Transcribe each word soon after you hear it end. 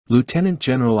Lieutenant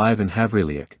General Ivan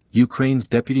Havrilyuk, Ukraine's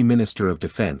Deputy Minister of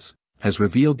Defense, has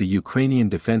revealed the Ukrainian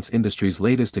defense industry's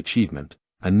latest achievement,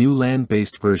 a new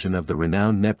land-based version of the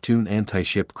renowned Neptune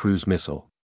anti-ship cruise missile.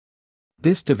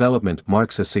 This development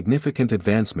marks a significant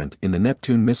advancement in the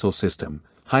Neptune missile system,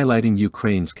 highlighting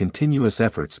Ukraine's continuous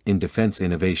efforts in defense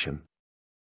innovation.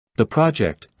 The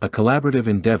project, a collaborative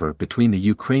endeavor between the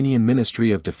Ukrainian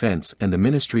Ministry of Defense and the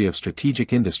Ministry of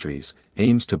Strategic Industries,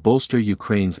 aims to bolster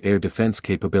Ukraine's air defense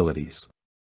capabilities.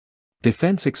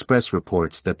 Defense Express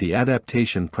reports that the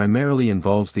adaptation primarily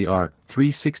involves the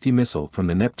R-360 missile from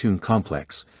the Neptune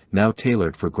complex, now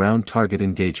tailored for ground target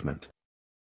engagement.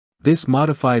 This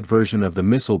modified version of the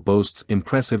missile boasts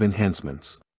impressive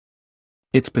enhancements.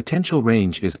 Its potential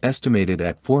range is estimated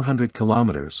at 400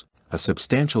 kilometers, a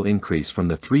substantial increase from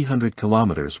the 300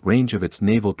 kilometers range of its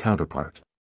naval counterpart.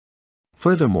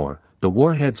 Furthermore, the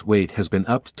warhead's weight has been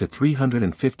upped to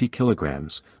 350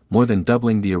 kilograms, more than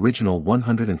doubling the original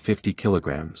 150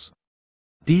 kilograms.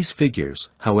 These figures,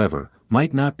 however,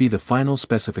 might not be the final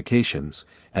specifications,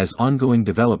 as ongoing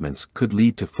developments could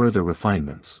lead to further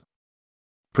refinements.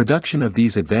 Production of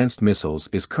these advanced missiles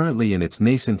is currently in its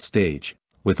nascent stage,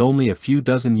 with only a few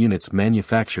dozen units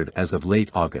manufactured as of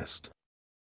late August.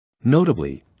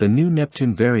 Notably, the new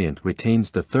Neptune variant retains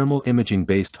the thermal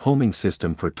imaging-based homing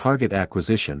system for target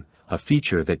acquisition, a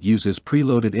feature that uses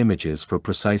preloaded images for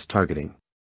precise targeting.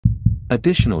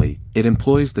 Additionally, it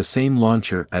employs the same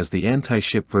launcher as the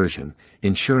anti-ship version,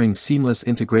 ensuring seamless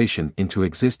integration into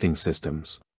existing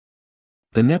systems.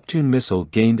 The Neptune missile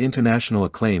gained international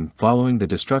acclaim following the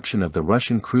destruction of the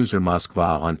Russian cruiser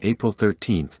Moskva on April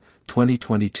 13,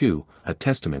 2022, a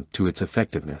testament to its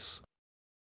effectiveness.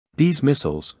 These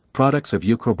missiles, products of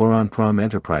Ukroboronprom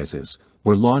Enterprises,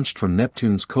 were launched from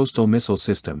Neptune's coastal missile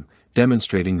system,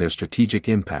 demonstrating their strategic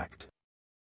impact.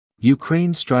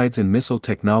 Ukraine's strides in missile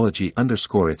technology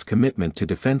underscore its commitment to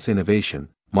defense innovation,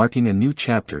 marking a new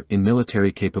chapter in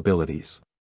military capabilities.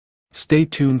 Stay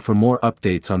tuned for more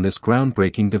updates on this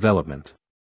groundbreaking development.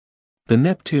 The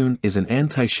Neptune is an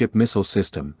anti-ship missile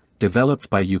system, developed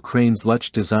by Ukraine's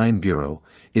Luch Design Bureau,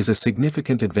 is a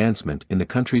significant advancement in the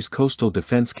country's coastal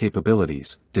defense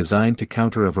capabilities, designed to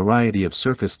counter a variety of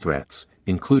surface threats,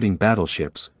 including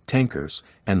battleships, tankers,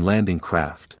 and landing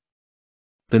craft.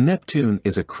 The Neptune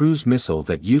is a cruise missile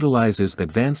that utilizes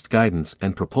advanced guidance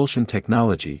and propulsion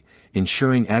technology,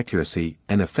 ensuring accuracy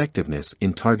and effectiveness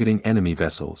in targeting enemy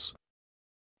vessels.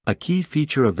 A key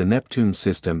feature of the Neptune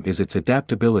system is its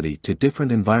adaptability to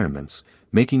different environments,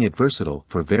 making it versatile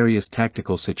for various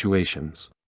tactical situations.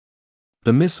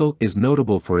 The missile is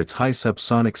notable for its high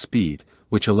subsonic speed,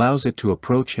 which allows it to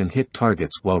approach and hit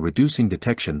targets while reducing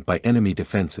detection by enemy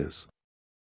defenses.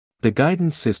 The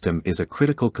guidance system is a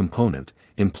critical component,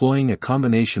 employing a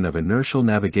combination of inertial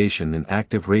navigation and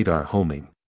active radar homing.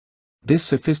 This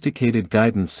sophisticated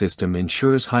guidance system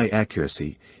ensures high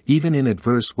accuracy, even in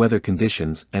adverse weather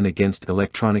conditions and against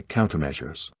electronic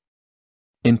countermeasures.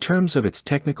 In terms of its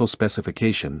technical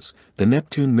specifications, the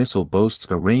Neptune missile boasts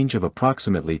a range of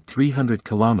approximately 300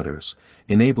 kilometers,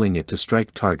 enabling it to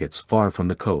strike targets far from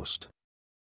the coast.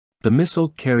 The missile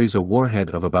carries a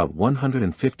warhead of about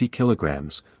 150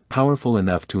 kilograms, powerful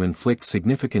enough to inflict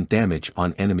significant damage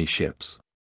on enemy ships.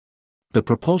 The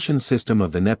propulsion system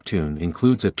of the Neptune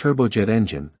includes a turbojet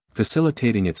engine,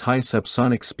 facilitating its high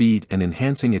subsonic speed and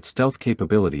enhancing its stealth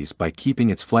capabilities by keeping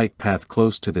its flight path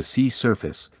close to the sea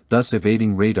surface, thus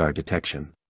evading radar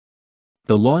detection.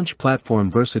 The launch platform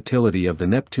versatility of the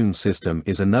Neptune system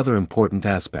is another important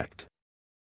aspect.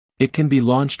 It can be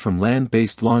launched from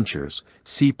land-based launchers,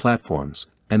 sea platforms,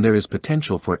 and there is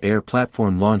potential for air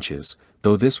platform launches,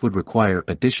 though this would require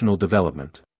additional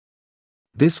development.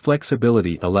 This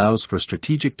flexibility allows for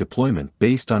strategic deployment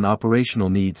based on operational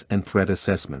needs and threat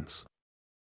assessments.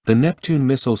 The Neptune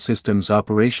missile system's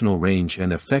operational range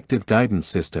and effective guidance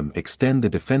system extend the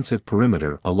defensive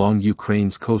perimeter along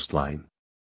Ukraine's coastline.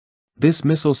 This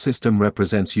missile system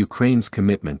represents Ukraine's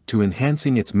commitment to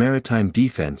enhancing its maritime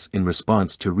defense in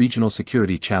response to regional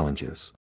security challenges.